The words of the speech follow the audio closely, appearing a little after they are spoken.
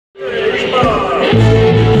You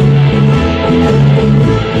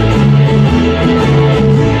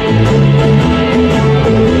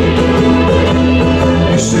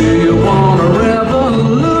say you want a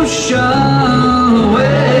revolution.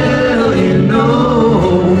 Well, you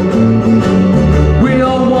know, we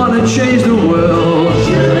all want to change the world.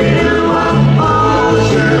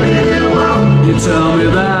 You tell me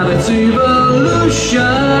that it's evolution.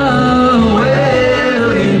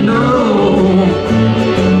 Well, you know,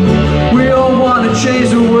 we all want to change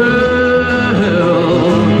the world.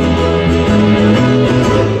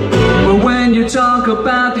 But when you talk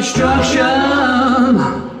about destruction,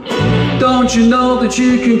 don't you know that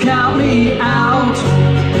you can count me out?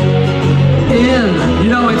 You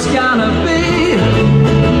know it's gonna be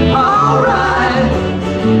alright.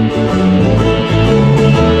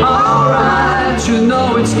 Alright, you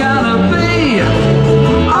know it's gonna be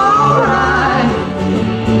alright.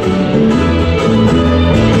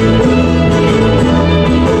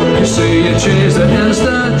 You see, you change the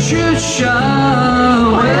institution.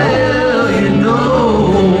 Well, you know,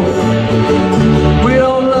 we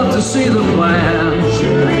all love to see the plan.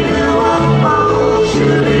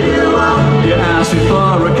 You ask me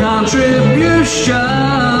for a contribution.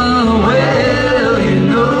 Well, you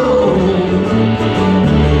know,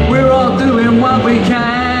 we're all doing what we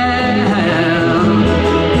can.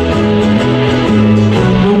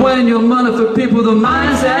 But when you're money for people, the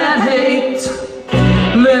minds that hate,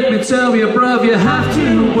 let me tell you, bruv, you have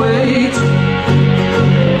to wait.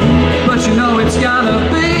 But you know it's gotta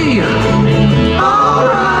be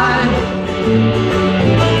alright.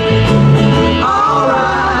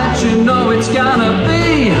 Alright, you know it's gonna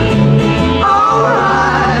be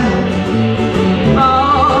alright. Oh,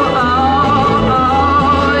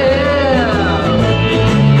 yeah.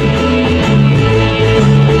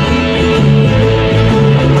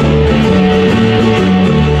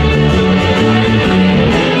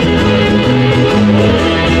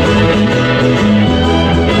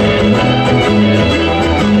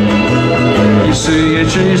 You see, you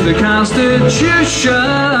changed the Constitution.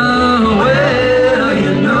 Well,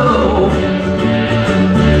 you know,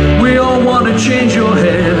 we all want to change your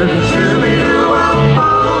head.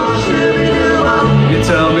 You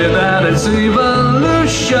tell me that it's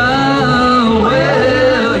evolution.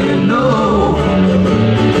 Well, you know,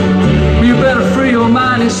 you better free your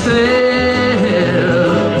mind instead.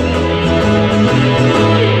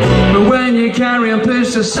 But when you carry and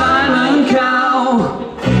push a silent cow,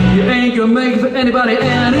 you ain't gonna make it for anybody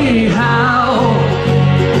anyhow.